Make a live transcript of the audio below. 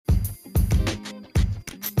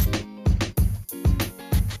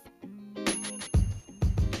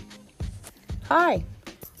Hi,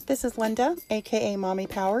 this is Linda, aka Mommy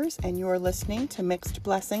Powers, and you're listening to Mixed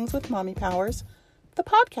Blessings with Mommy Powers, the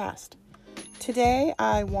podcast. Today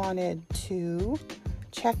I wanted to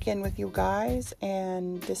check in with you guys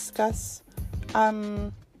and discuss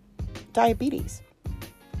diabetes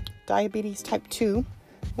type 2,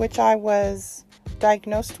 which I was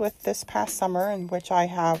diagnosed with this past summer and which I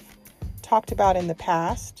have talked about in the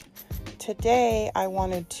past. Today I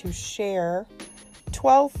wanted to share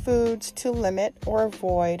 12 foods to limit or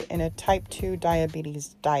avoid in a type 2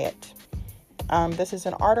 diabetes diet. This is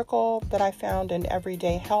an article that I found in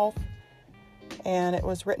Everyday Health, and it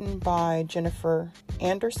was written by Jennifer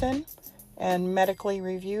Anderson and medically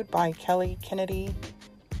reviewed by Kelly Kennedy,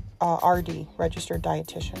 RD, registered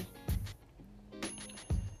dietitian.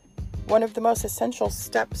 One of the most essential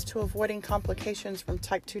steps to avoiding complications from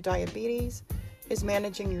type 2 diabetes is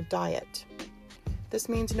managing your diet. This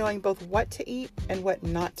means knowing both what to eat and what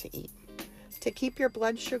not to eat. To keep your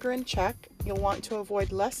blood sugar in check, you'll want to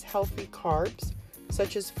avoid less healthy carbs,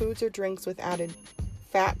 such as foods or drinks with added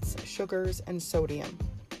fats, sugars, and sodium.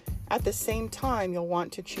 At the same time, you'll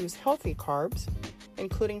want to choose healthy carbs,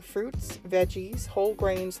 including fruits, veggies, whole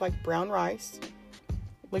grains like brown rice,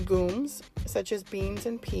 legumes, such as beans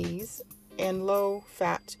and peas, and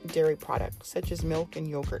low-fat dairy products, such as milk and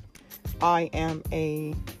yogurt. I am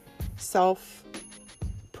a self-professed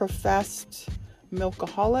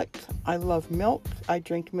milkaholic. I love milk. I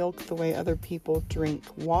drink milk the way other people drink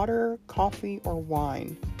water, coffee, or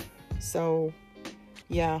wine. So,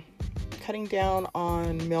 yeah, cutting down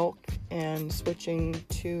on milk and switching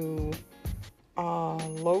to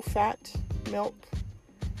low-fat milk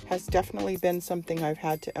has definitely been something I've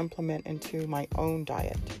had to implement into my own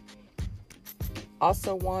diet.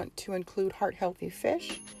 Also want to include heart-healthy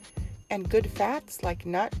fish and good fats like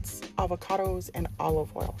nuts, avocados, and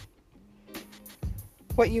olive oil.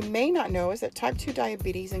 What you may not know is that type 2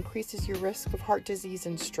 diabetes increases your risk of heart disease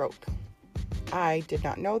and stroke. I did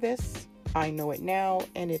not know this. I know it now,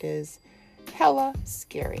 and it is hella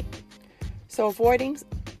scary. So avoiding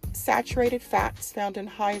saturated fats found in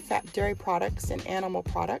high-fat dairy products and animal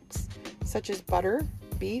products, such as butter,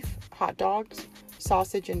 beef, hot dogs,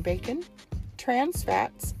 sausage, and bacon. Trans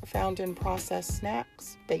fats found in processed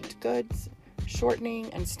snacks, baked goods,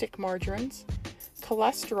 shortening, and stick margarines.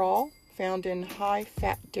 Cholesterol found in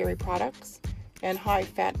high-fat dairy products and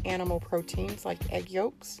high-fat animal proteins like egg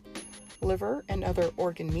yolks, liver, and other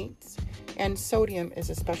organ meats. And sodium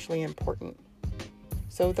is especially important.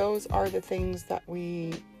 So those are the things that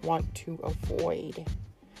we want to avoid.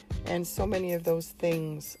 And so many of those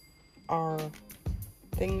things are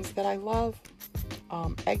things that I love.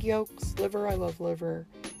 Egg yolks, liver, I love liver,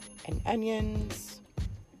 and onions,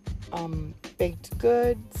 baked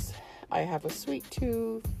goods. I have a sweet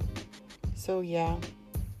tooth. So yeah,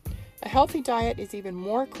 a healthy diet is even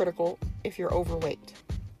more critical if you're overweight.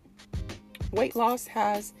 Weight loss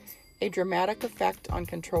has a dramatic effect on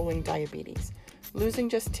controlling diabetes. Losing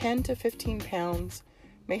just 10 to 15 pounds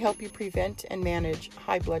may help you prevent and manage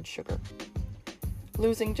high blood sugar.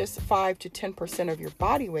 Losing just 5 to 10% of your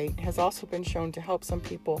body weight has also been shown to help some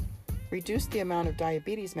people reduce the amount of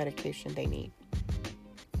diabetes medication they need.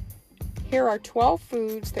 Here are 12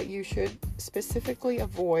 foods that you should specifically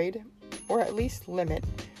avoid or at least limit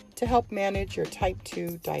to help manage your type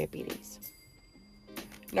 2 diabetes.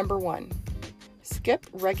 Number 1, skip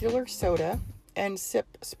regular soda and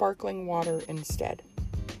sip sparkling water instead.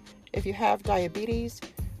 If you have diabetes,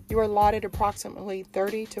 you are allotted approximately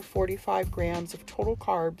 30 to 45 grams of total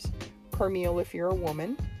carbs per meal if you're a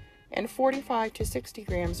woman, and 45 to 60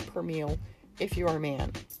 grams per meal if you are a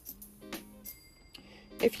man.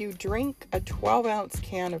 If you drink a 12-ounce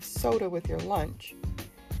can of soda with your lunch,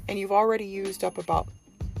 and you've already used up about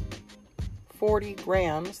 40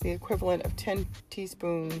 grams, the equivalent of 10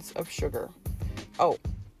 teaspoons of sugar. Oh,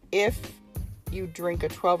 if you drink a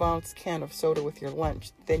 12-ounce can of soda with your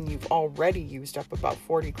lunch, then you've already used up about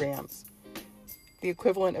 40 grams, the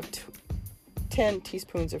equivalent of 10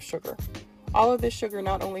 teaspoons of sugar. All of this sugar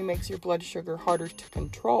not only makes your blood sugar harder to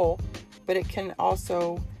control, but it can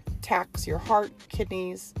also tax your heart,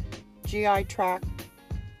 kidneys, GI tract,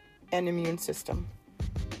 and immune system.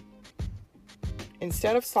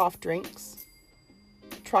 Instead of soft drinks,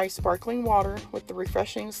 try sparkling water with the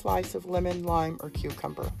refreshing slice of lemon, lime, or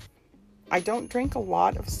cucumber. I don't drink a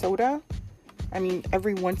lot of soda. I mean,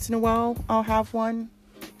 every once in a while I'll have one.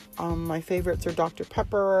 My favorites are Dr.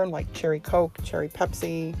 Pepper, like Cherry Coke, Cherry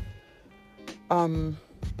Pepsi,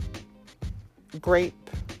 grape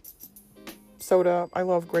soda. I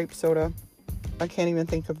love grape soda. I can't even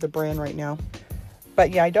think of the brand right now.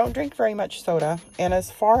 But yeah, I don't drink very much soda. And as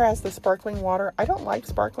far as the sparkling water, I don't like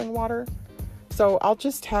sparkling water. So I'll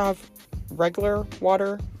just have regular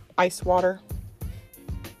water, ice water.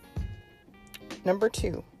 Number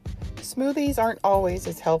 2, smoothies aren't always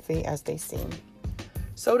as healthy as they seem.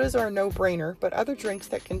 Sodas are a no-brainer, but other drinks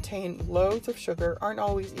that contain loads of sugar aren't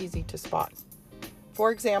always easy to spot.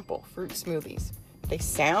 For example, fruit smoothies. They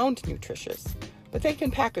sound nutritious, but they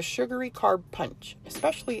can pack a sugary carb punch,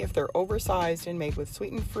 especially if they're oversized and made with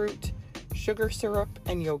sweetened fruit, sugar syrup,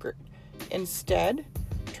 and yogurt. Instead,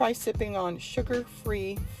 try sipping on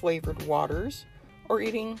sugar-free flavored waters or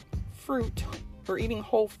eating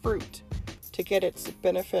whole fruit to get its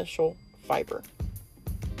beneficial fiber.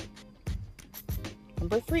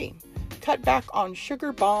 Number 3, cut back on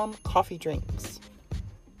sugar bomb coffee drinks.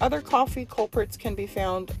 Other coffee culprits can be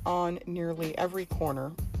found on nearly every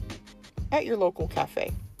corner at your local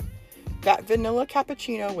cafe. That vanilla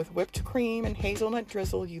cappuccino with whipped cream and hazelnut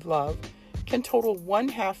drizzle you love can total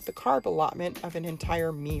 1/2 the carb allotment of an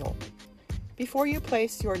entire meal. Before you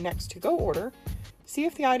place your next to-go order, see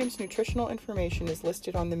if the item's nutritional information is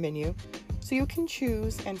listed on the menu so you can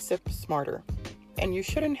choose and sip smarter. And you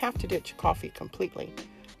shouldn't have to ditch coffee completely.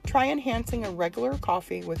 Try enhancing a regular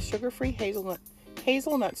coffee with sugar-free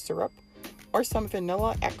hazelnut syrup or some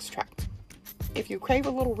vanilla extract. If you crave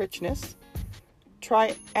a little richness,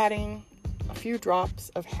 try adding a few drops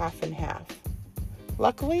of half and half.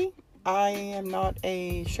 Luckily, I am not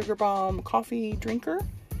a sugar bomb coffee drinker.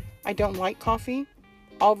 I don't like coffee,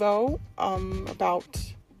 although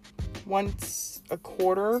about once a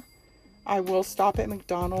quarter, I will stop at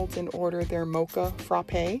McDonald's and order their mocha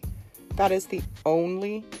frappe. That is the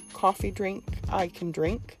only coffee drink I can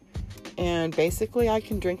drink. And basically I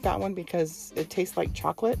can drink that one because it tastes like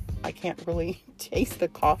chocolate. I can't really taste the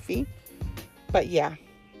coffee. But yeah,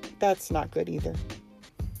 that's not good either.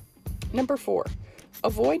 Number 4,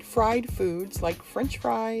 avoid fried foods like French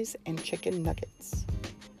fries and chicken nuggets.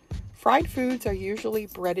 Fried foods are usually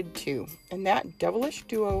breaded too, and that devilish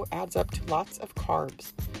duo adds up to lots of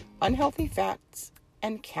carbs, unhealthy fats,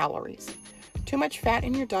 and calories. Too much fat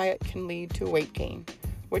in your diet can lead to weight gain,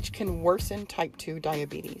 which can worsen type 2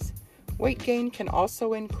 diabetes. Weight gain can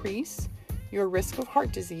also increase your risk of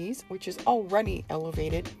heart disease, which is already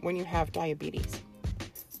elevated when you have diabetes.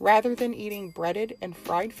 Rather than eating breaded and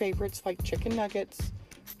fried favorites like chicken nuggets,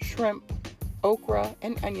 shrimp, okra,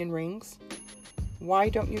 and onion rings, why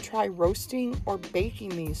don't you try roasting or baking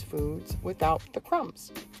these foods without the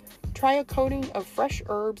crumbs? Try a coating of fresh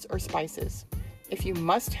herbs or spices. If you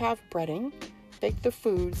must have breading, bake the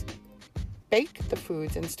foods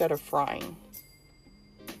instead of frying.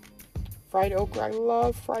 Fried okra, I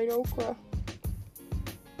love fried okra.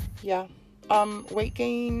 Yeah. Weight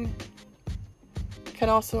gain can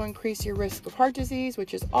also increase your risk of heart disease,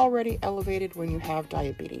 which is already elevated when you have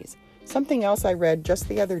diabetes. Something else I read just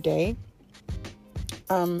the other day,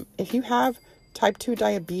 if you have type 2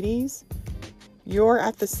 diabetes, you're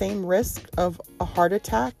at the same risk of a heart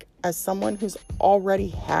attack as someone who's already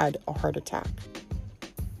had a heart attack.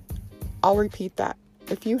 I'll repeat that.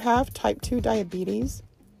 If you have type 2 diabetes,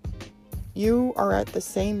 you are at the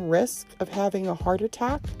same risk of having a heart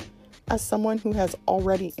attack as someone who has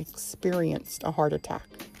already experienced a heart attack.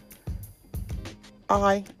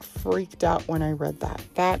 I freaked out when I read that.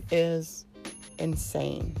 That is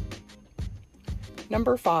insane.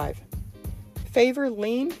 Number 5, favor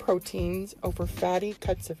lean proteins over fatty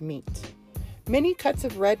cuts of meat. Many cuts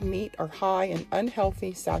of red meat are high in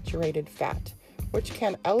unhealthy saturated fat, which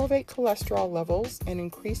can elevate cholesterol levels and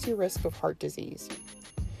increase your risk of heart disease.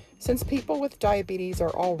 Since people with diabetes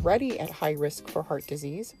are already at high risk for heart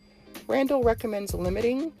disease, Randall recommends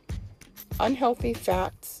limiting unhealthy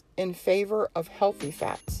fats in favor of healthy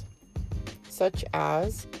fats, such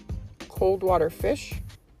as cold water fish,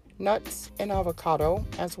 nuts, and avocado,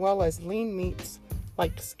 as well as lean meats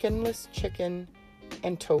like skinless chicken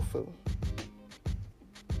and tofu.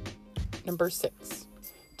 Number 6,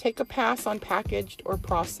 take a pass on packaged or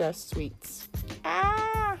processed sweets.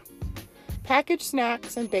 Packaged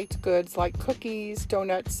snacks and baked goods like cookies,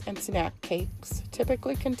 donuts, and snack cakes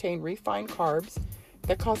typically contain refined carbs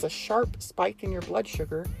that cause a sharp spike in your blood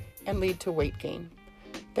sugar and lead to weight gain.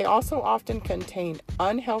 They also often contain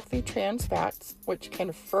unhealthy trans fats, which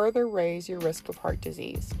can further raise your risk of heart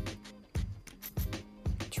disease.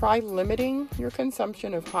 Try limiting your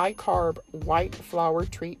consumption of high-carb white flour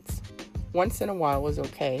treats. Once in a while is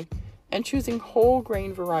okay, and choosing whole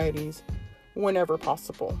grain varieties whenever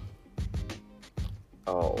possible.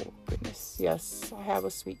 Oh, goodness. Yes, I have a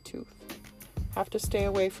sweet tooth. Have to stay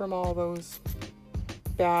away from all those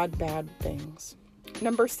bad things.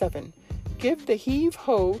 Number 7, give the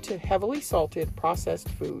heave-ho to heavily salted processed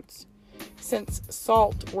foods. Since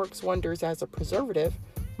salt works wonders as a preservative,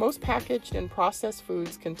 Most packaged and processed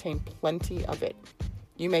foods contain plenty of it.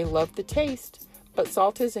 You may love the taste, but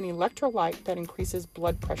salt is an electrolyte that increases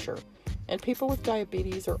blood pressure, and people with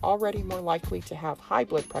diabetes are already more likely to have high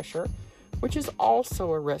blood pressure, which is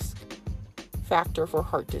also a risk factor for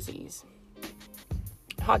heart disease.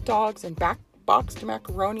 Hot dogs and boxed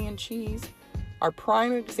macaroni and cheese are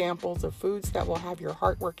prime examples of foods that will have your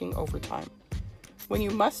heart working overtime. When you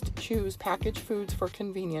must choose packaged foods for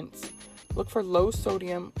convenience, look for low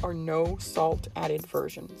sodium or no salt added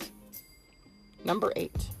versions. Number 8,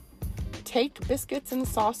 take biscuits and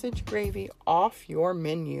sausage gravy off your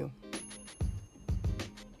menu.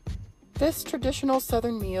 This traditional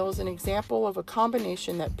Southern meal is an example of a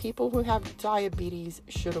combination that people who have diabetes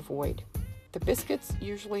should avoid. The biscuits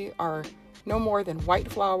usually are no more than white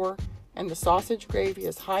flour, and the sausage gravy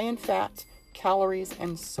is high in fat, calories,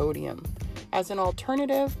 and sodium. As an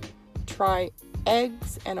alternative, try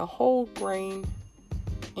eggs and a whole grain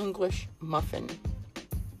English muffin.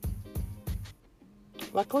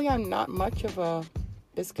 Luckily, I'm not much of a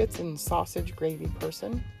biscuits and sausage gravy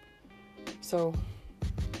person, so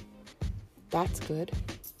that's good.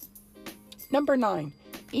 Number 9,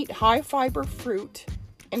 eat high fiber fruit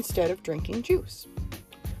instead of drinking juice.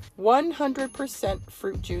 100%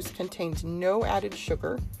 fruit juice contains no added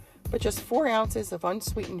sugar, but just 4 ounces of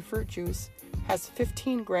unsweetened fruit juice has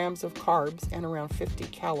 15 grams of carbs and around 50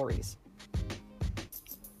 calories.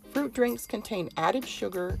 Fruit drinks contain added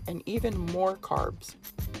sugar and even more carbs.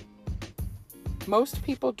 Most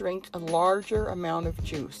people drink a larger amount of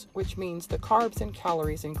juice, which means the carbs and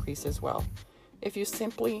calories increase as well. If you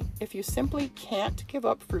simply can't give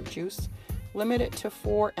up fruit juice, limit it to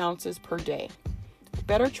 4 ounces per day. A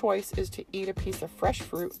better choice is to eat a piece of fresh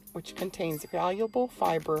fruit, which contains valuable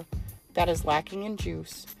fiber that is lacking in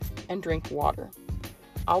juice, and drink water.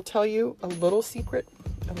 I'll tell you a little secret,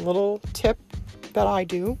 a little tip that I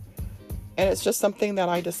do, and it's just something that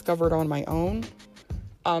I discovered on my own.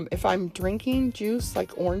 If I'm drinking juice,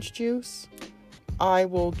 like orange juice, I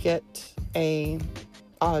will get a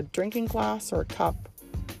drinking glass or a cup.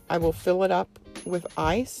 I will fill it up with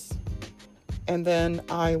ice, and then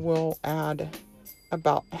I will add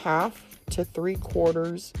about half to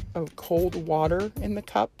 3/4 of cold water in the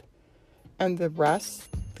cup, and the rest,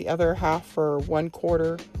 the other half or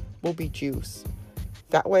 1/4, will be juice.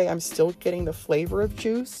 That way I'm still getting the flavor of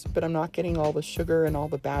juice, but I'm not getting all the sugar and all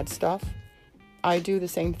the bad stuff. I do the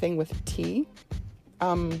same thing with tea.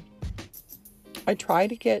 I try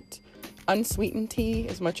to get unsweetened tea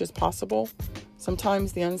as much as possible.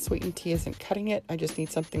 Sometimes the unsweetened tea isn't cutting it. I just need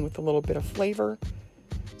something with a little bit of flavor.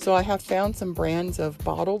 So I have found some brands of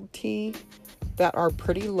bottled tea that are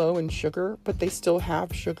pretty low in sugar, but they still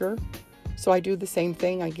have sugar. So I do the same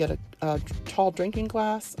thing. I get a tall drinking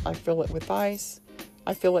glass. I fill it with ice.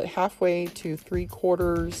 I fill it halfway to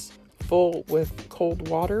 3/4 full with cold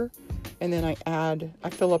water. And then I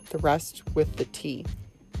fill up the rest with the tea.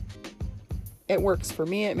 It works for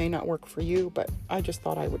me. It may not work for you, but I just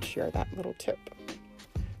thought I would share that little tip.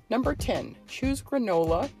 Number 10, choose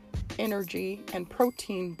granola, energy, and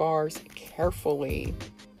protein bars carefully.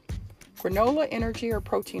 Granola, energy, or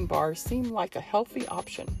protein bars seem like a healthy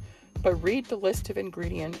option, but read the list of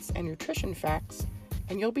ingredients and nutrition facts,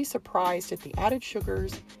 and you'll be surprised at the added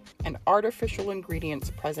sugars and artificial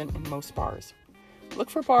ingredients present in most bars. Look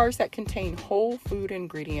for bars that contain whole food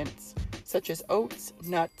ingredients, such as oats,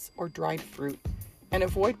 nuts, or dried fruit, and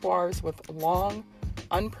avoid bars with long,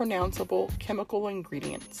 unpronounceable chemical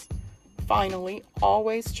ingredients. Finally,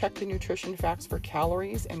 always check the nutrition facts for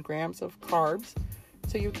calories and grams of carbs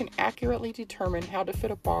so you can accurately determine how to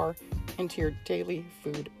fit a bar into your daily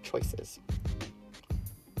food choices.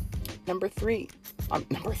 Number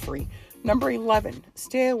 11,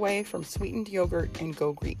 stay away from sweetened yogurt and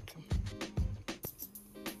go Greek.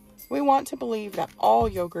 We want to believe that all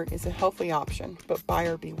yogurt is a healthy option, but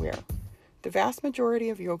buyer beware. The vast majority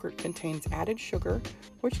of yogurt contains added sugar,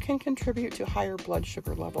 which can contribute to higher blood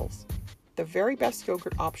sugar levels. The very best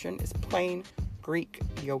yogurt option is plain Greek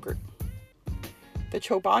yogurt. The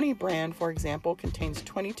Chobani brand, for example, contains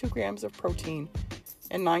 22 grams of protein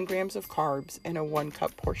and 9 grams of carbs in a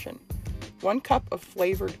 1-cup portion. 1 cup of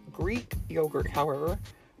flavored Greek yogurt, however,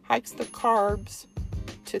 hikes the carbs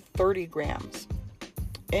to 30 grams.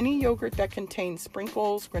 Any yogurt that contains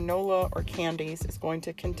sprinkles, granola, or candies is going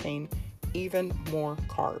to contain even more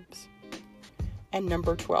carbs. And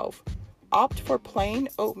number 12, opt for plain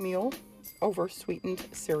oatmeal over sweetened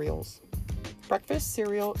cereals. Breakfast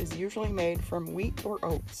cereal is usually made from wheat or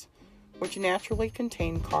oats, which naturally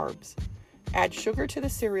contain carbs. Add sugar to the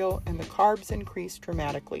cereal and the carbs increase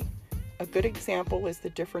dramatically. A good example is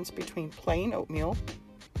the difference between plain oatmeal,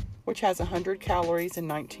 which has 100 calories and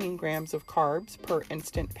 19 grams of carbs per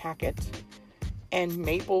instant packet, and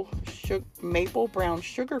maple brown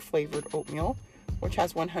sugar flavored oatmeal, which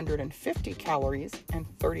has 150 calories and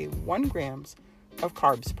 31 grams of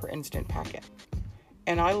carbs per instant packet.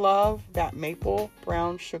 And I love that maple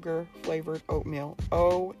brown sugar flavored oatmeal.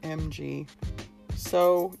 OMG.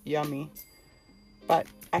 So yummy. But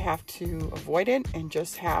I have to avoid it and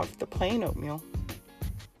just have the plain oatmeal.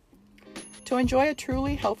 To enjoy a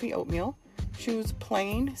truly healthy oatmeal, choose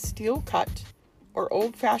plain, steel cut, or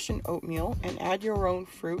old-fashioned oatmeal and add your own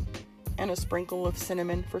fruit and a sprinkle of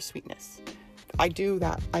cinnamon for sweetness. I do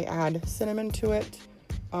that. I add cinnamon to it.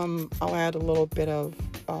 I'll add a little bit of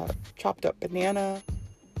chopped up banana,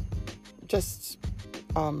 just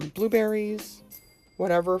blueberries,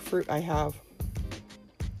 whatever fruit I have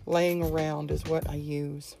laying around is what I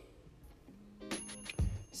use.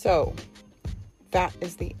 So that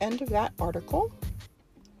is the end of that article.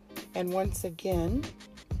 And once again,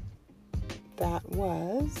 that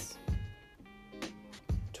was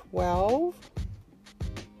 12.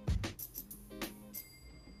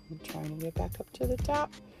 I'm trying to get back up to the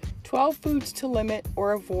top. 12 foods to limit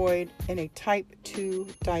or avoid in a type 2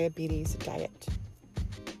 diabetes diet.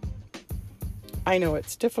 I know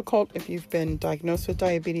it's difficult if you've been diagnosed with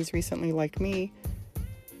diabetes recently like me,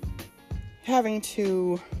 having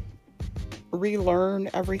to relearn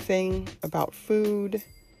everything about food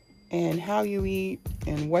and how you eat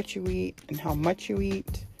and what you eat and how much you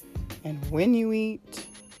eat and when you eat.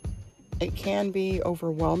 It can be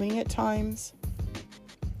overwhelming at times,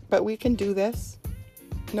 but we can do this.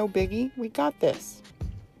 No biggie. We got this.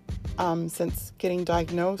 Since getting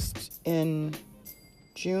diagnosed in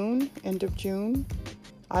end of June,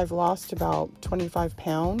 I've lost about 25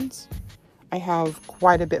 pounds. I have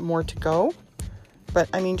quite a bit more to go.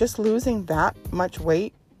 But just losing that much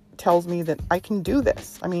weight tells me that I can do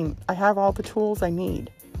this. I have all the tools I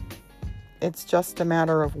need. It's just a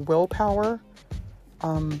matter of willpower.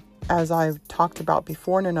 As I've talked about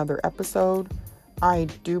before in another episode, I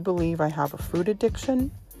do believe I have a food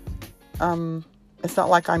addiction. It's not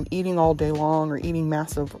like I'm eating all day long or eating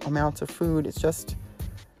massive amounts of food. It's just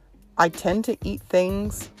I tend to eat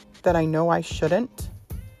things that I know I shouldn't.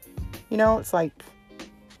 It's like,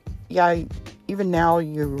 yeah, even now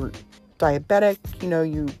you're diabetic,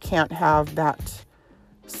 you can't have that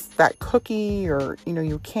cookie, or,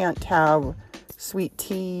 you can't have sweet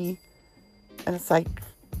tea. And it's like,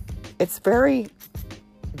 it's very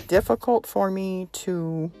difficult for me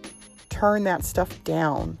to turn that stuff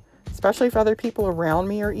down, especially if other people around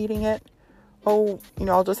me are eating it. Oh,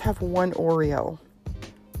 I'll just have one Oreo.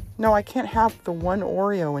 No, I can't have the one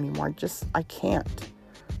Oreo anymore. I can't.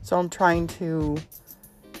 So I'm trying to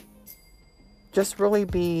just really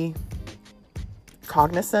be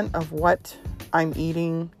cognizant of what I'm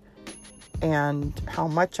eating and how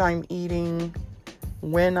much I'm eating,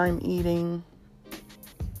 when I'm eating.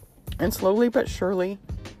 And slowly but surely,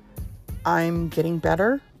 I'm getting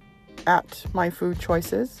better at my food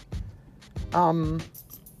choices.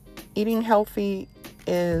 Eating healthy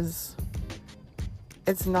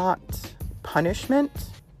it's not punishment.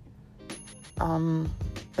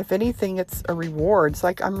 If anything, it's a reward. It's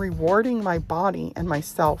like I'm rewarding my body and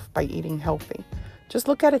myself by eating healthy. Just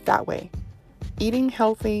look at it that way. Eating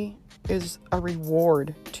healthy is a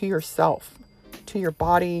reward to yourself, to your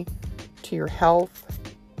body, to your health.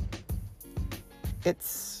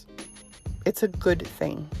 It's a good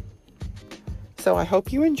thing. So I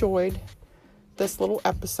hope you enjoyed this little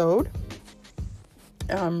episode.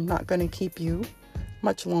 I'm not going to keep you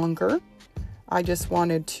much longer. I just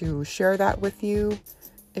wanted to share that with you.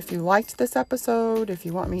 If you liked this episode, if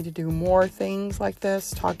you want me to do more things like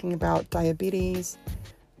this, talking about diabetes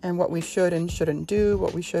and what we should and shouldn't do,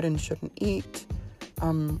 what we should and shouldn't eat,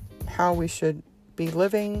 how we should be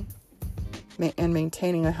living and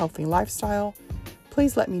maintaining a healthy lifestyle,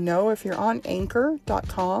 please let me know. If you're on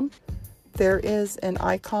anchor.com, there is an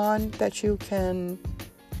icon that you can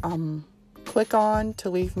click on to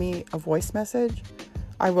leave me a voice message.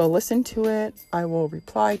 I will listen to it. I will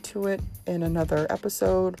reply to it in another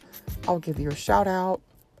episode. I'll give you a shout out,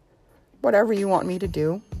 whatever you want me to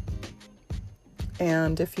do.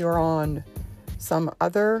 And if you're on some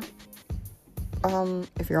other,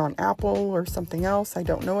 if you're on Apple or something else, I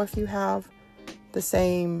don't know if you have the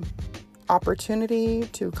same opportunity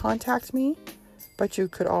to contact me, but you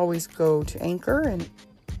could always go to Anchor and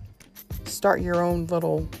start your own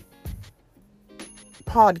little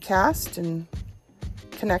podcast and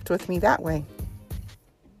connect with me that way.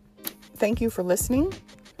 Thank you for listening.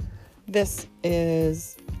 This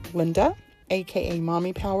is Linda, aka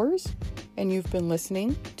Mommy Powers, and you've been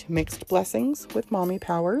listening to Mixed Blessings with Mommy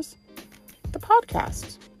Powers, the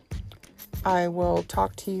podcast. I will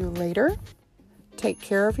talk to you later. Take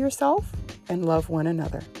care of yourself and love one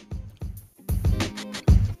another.